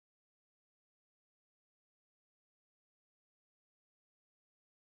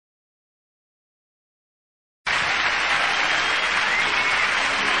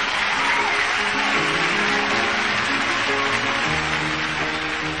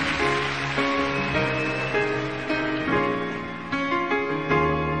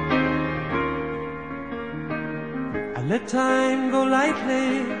let time go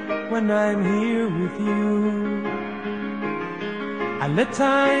lightly when I'm here with you. I let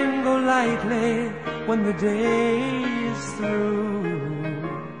time go lightly when the day is through.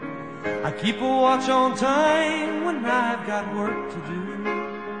 I keep a watch on time when I've got work to do.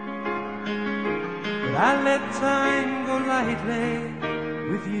 But I let time go lightly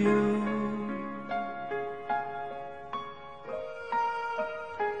with you.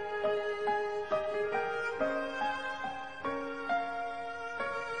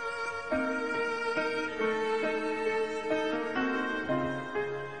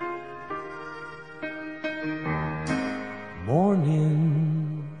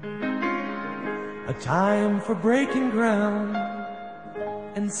 Morning, a time for breaking ground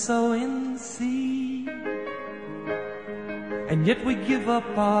and sowing seed, and yet we give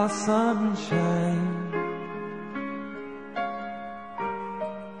up our sunshine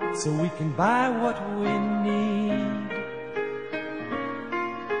so we can buy what we need.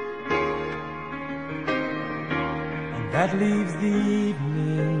 And that leaves the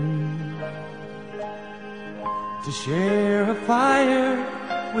evening to share a fire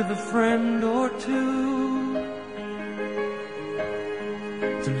with a friend or two,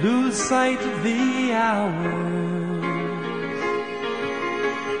 to lose sight of the hours,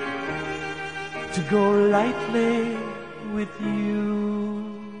 to go lightly with you.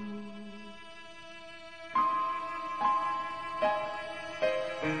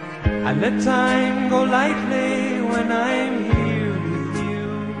 I let time go lightly when I'm here with you.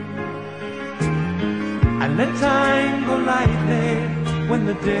 I let time go lightly when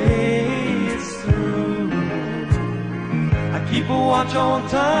the day is through. I keep a watch on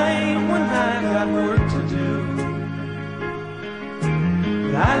time when I've got work to do.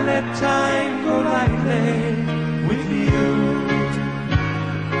 But I let time go lightly with you.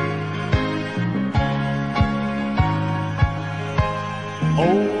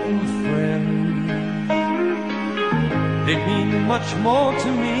 Old friends, they mean much more to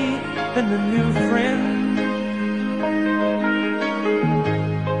me than the new friends,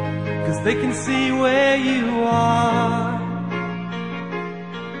 'cause they can see where you are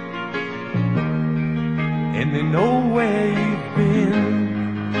and they know where you've been.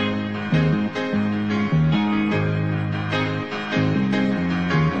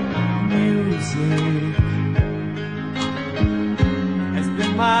 Music has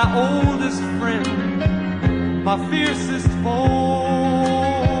been my oldest friend, my fiercest foe,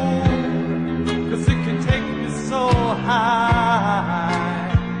 'cause it can take me so high.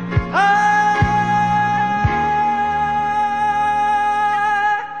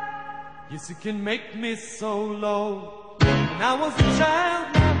 Yes, it can make me so low. When I was a child,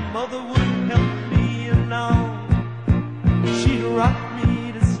 my mother would help me along. She'd rock me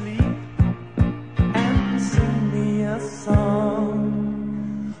to sleep and sing me a song.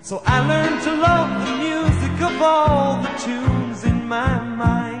 So I learned to love the music of all the tunes in my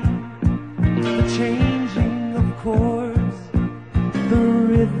mind, the changing of chords, the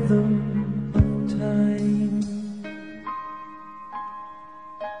rhythm of time.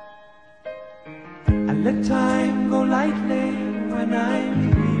 I let time go lightly when I'm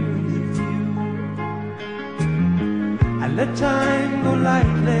here with you. I let time go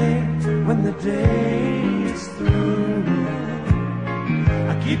lightly when the day is through.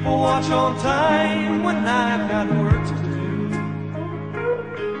 I keep a watch on time when I've got work to do.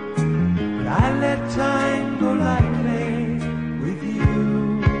 But I let time go lightly with you.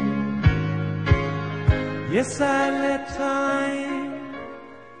 Yes, I let time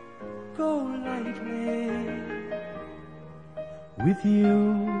go lightly with you,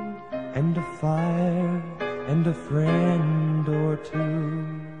 and a fire and a friend or two.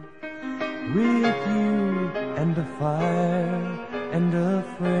 With you and a fire and a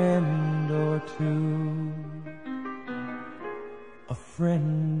friend or two. A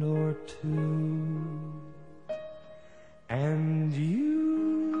friend or two. And you.